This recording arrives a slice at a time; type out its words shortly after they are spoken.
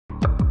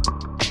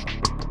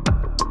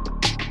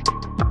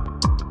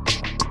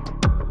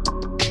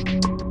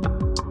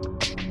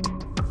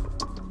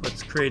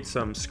create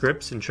some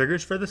scripts and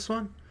triggers for this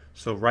one.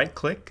 So right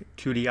click,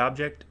 2D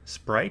object,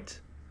 sprite.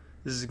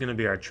 This is going to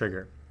be our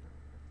trigger.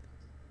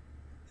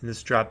 In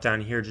this drop down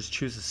here, just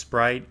choose a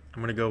sprite.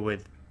 I'm going to go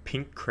with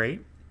pink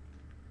crate.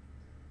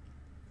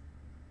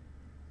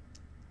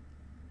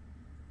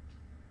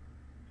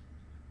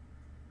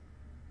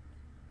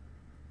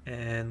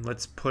 And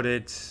let's put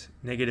it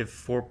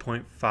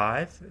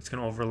 -4.5. It's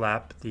going to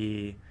overlap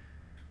the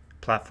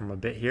platform a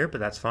bit here, but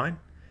that's fine.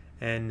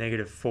 And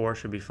 -4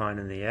 should be fine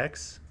in the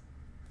X.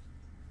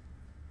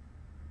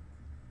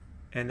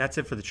 And that's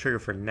it for the trigger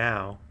for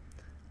now.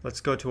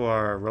 Let's go to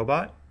our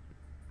robot.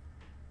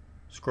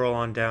 Scroll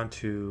on down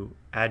to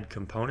add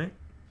component.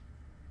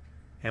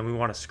 And we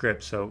want a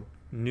script, so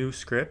new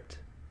script.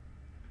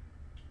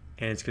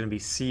 And it's going to be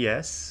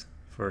CS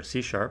for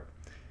C#.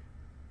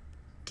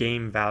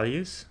 Game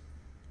values.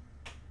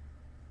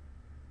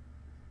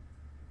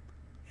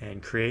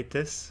 And create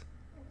this.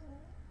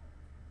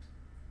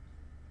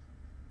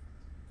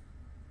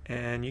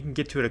 And you can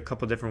get to it a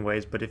couple different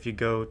ways, but if you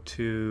go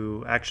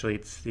to, actually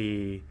it's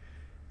the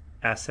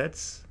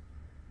assets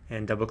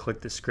and double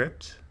click the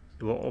script,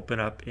 it will open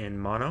up in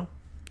mono.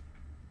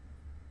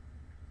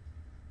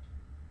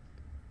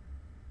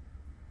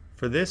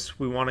 For this,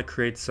 we want to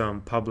create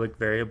some public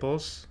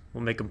variables.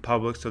 We'll make them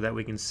public so that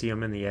we can see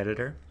them in the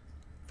editor,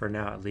 for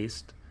now at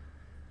least.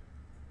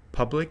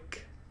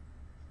 Public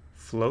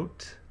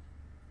float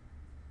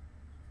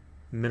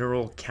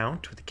mineral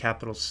count with a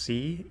capital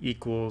C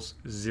equals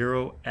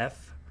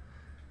 0F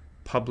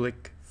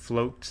public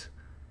float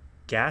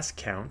gas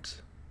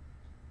count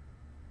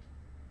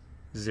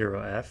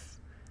 0F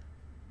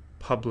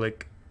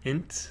public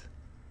int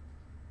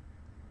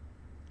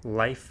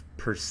life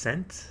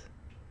percent.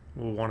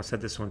 We'll want to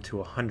set this one to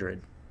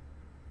 100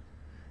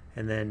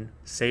 and then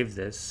save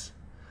this.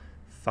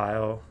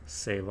 File,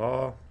 save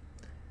all.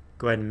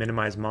 Go ahead and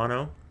minimize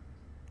mono.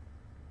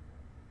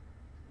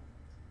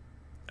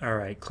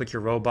 Alright, click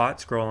your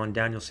robot, scroll on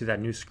down, you'll see that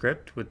new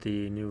script with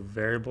the new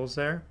variables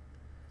there.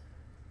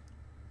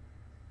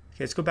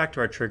 Okay, let's go back to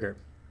our trigger.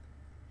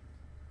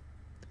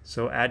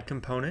 So add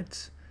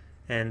components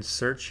and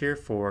search here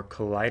for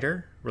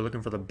collider. We're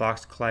looking for the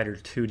box collider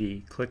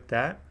 2D. Click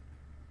that.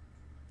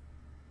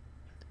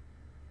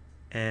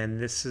 And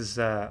this is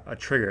a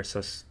trigger,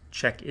 so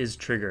check is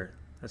trigger.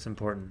 That's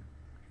important.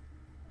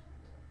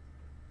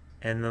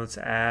 And let's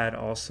add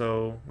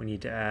also, we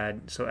need to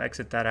add, so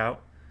exit that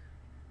out.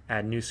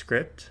 Add new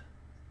script,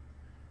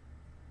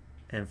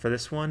 and for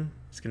this one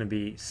it's going to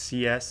be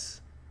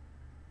CS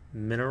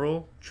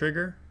mineral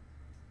trigger,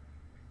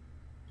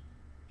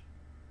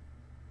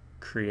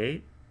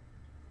 create,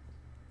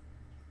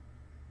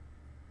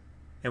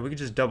 and we can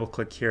just double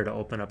click here to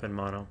open up in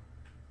mono.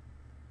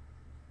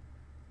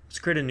 Let's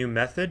create a new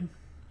method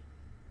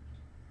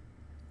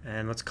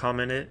and let's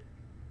comment it.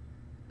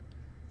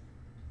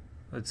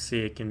 Let's see,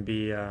 it can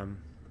be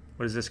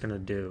what is this going to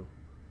do?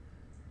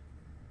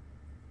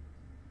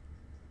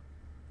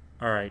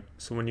 Alright,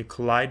 so when you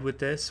collide with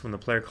this, when the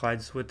player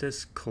collides with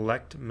this,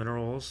 collect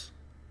minerals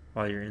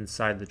while you're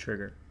inside the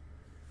trigger.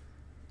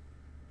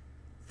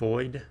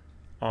 Void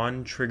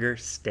on trigger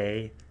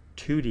stay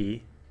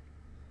 2D,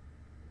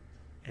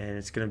 and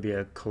it's going to be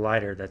a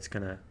collider that's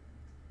going to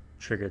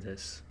trigger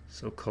this.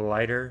 So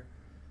collider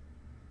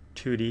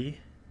 2D,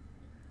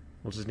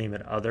 we'll just name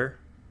it other.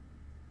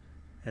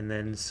 And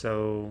then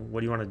so what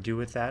do you want to do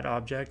with that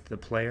object, the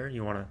player?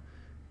 You want to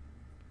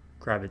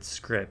grab its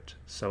script.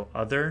 So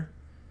other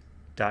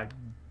dot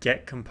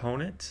get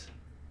component,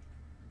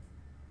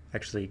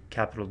 actually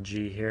capital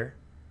G here,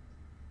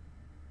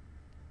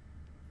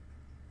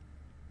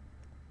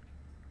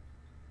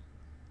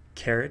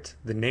 caret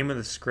the name of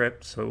the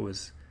script, so it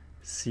was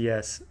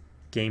CS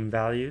game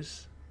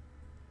values,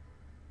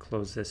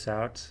 close this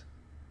out,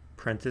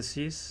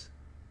 parentheses,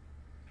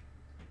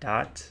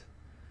 dot,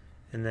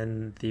 and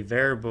then the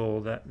variable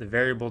that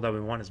we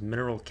want is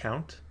mineral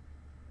count.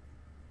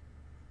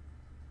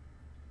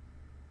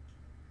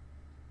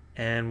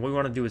 And what we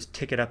want to do is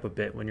tick it up a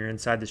bit when you're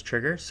inside this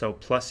trigger. So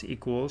plus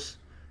equals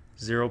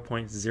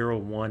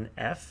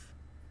 0.01F.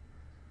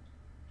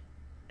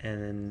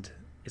 And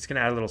it's going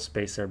to add a little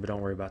space there, but don't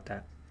worry about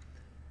that.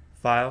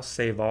 File,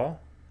 save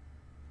all.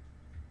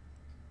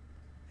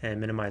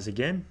 And minimize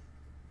again.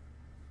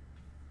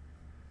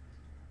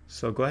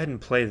 So go ahead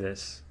and play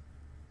this.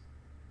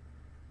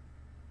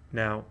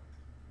 Now,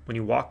 when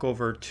you walk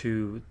over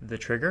to the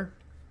trigger,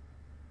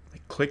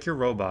 click your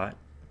robot,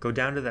 go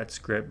down to that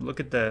script, look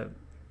at the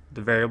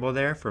variable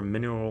there for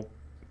mineral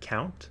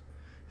count.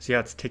 See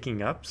how it's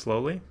ticking up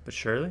slowly but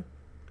surely?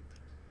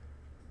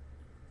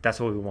 That's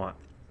what we want.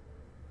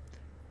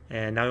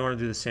 And now we want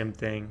to do the same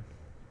thing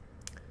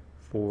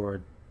for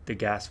the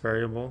gas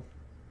variable,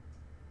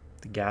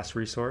 the gas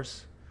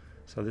resource.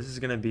 So this is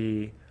going to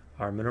be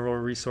our mineral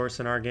resource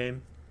in our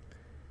game.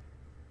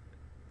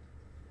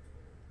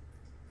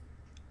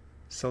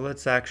 So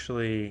let's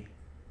actually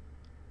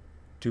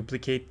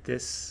duplicate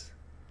this.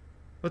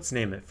 Let's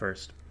name it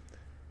first.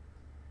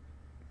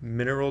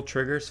 Mineral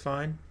trigger's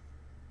fine.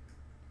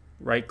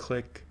 Right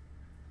click,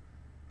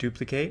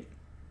 duplicate.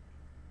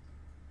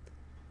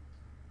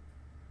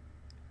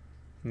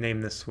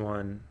 Name this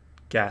one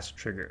gas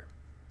trigger.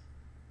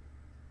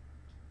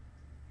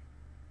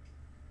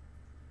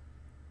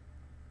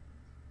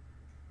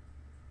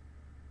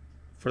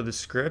 For the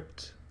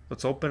script,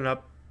 let's open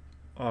up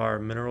our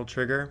mineral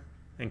trigger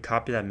and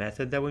copy that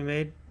method that we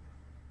made.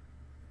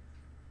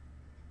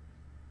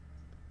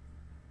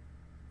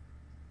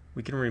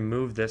 We can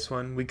remove this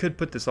one. We could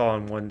put this all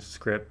in one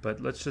script,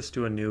 but let's just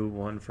do a new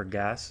one for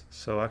gas.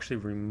 So actually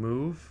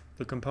remove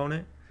the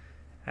component,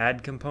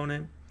 add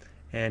component,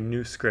 and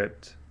new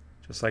script,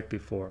 just like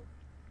before.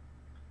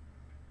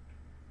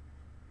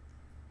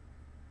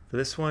 For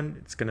this one,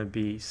 it's going to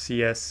be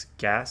CS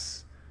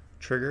gas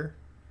trigger,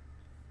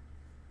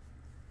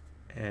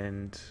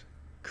 and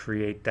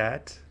create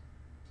that.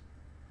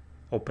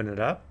 Open it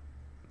up.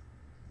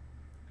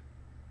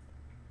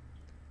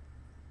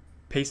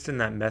 Paste in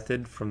that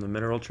method from the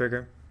mineral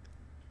trigger.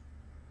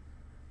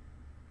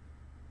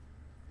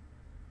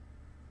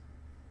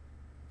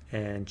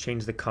 And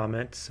change the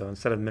comment. So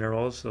instead of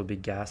minerals, it'll be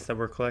gas that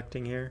we're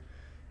collecting here.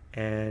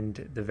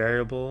 And the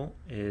variable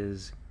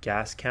is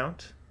gas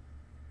count,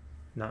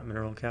 not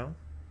mineral count.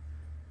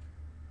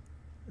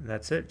 And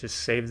that's it. Just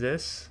save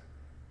this.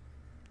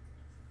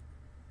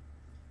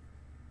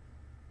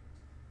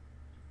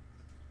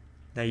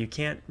 Now you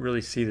can't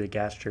really see the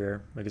gas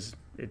trigger because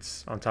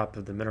it's on top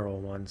of the mineral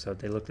one, so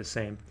they look the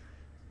same.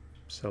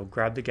 So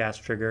grab the gas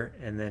trigger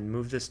and then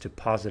move this to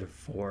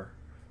 +4,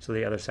 so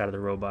the other side of the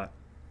robot.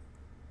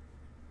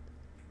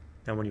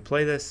 Now when you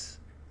play this,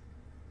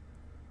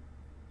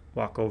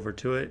 walk over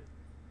to it.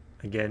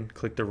 Again,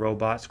 click the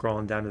robot,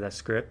 scrolling down to that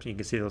script. You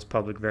can see those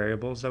public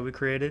variables that we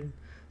created.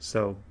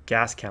 So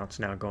gas count's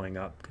now going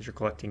up because you're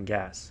collecting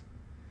gas.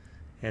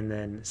 And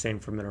then same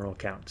for mineral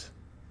count.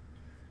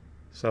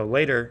 So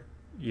later,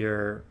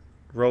 your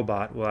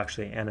robot will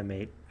actually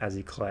animate as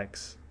he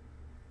collects.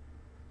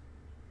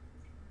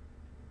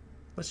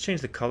 Let's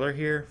change the color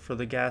here for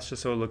the gas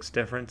just so it looks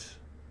different.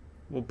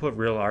 We'll put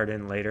real art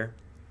in later,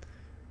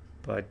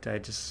 but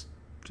just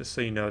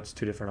so you know, it's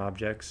two different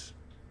objects.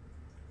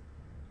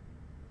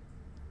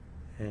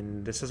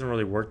 And this doesn't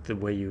really work the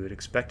way you would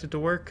expect it to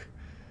work.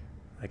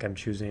 Like I'm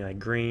choosing like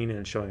green and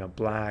it's showing up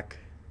black.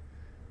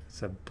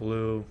 It's a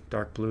blue,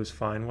 dark blue is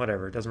fine,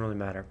 whatever, it doesn't really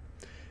matter.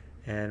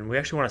 And we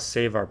actually want to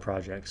save our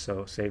project,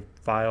 so save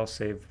file,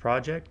 save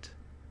project.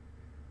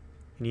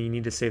 And you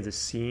need to save the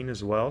scene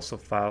as well, so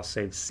file,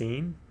 save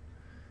scene.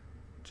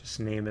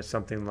 Just name it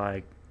something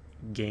like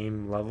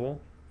game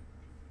level.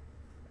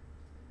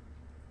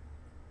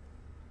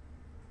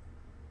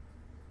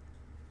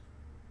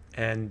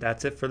 And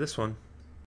that's it for this one.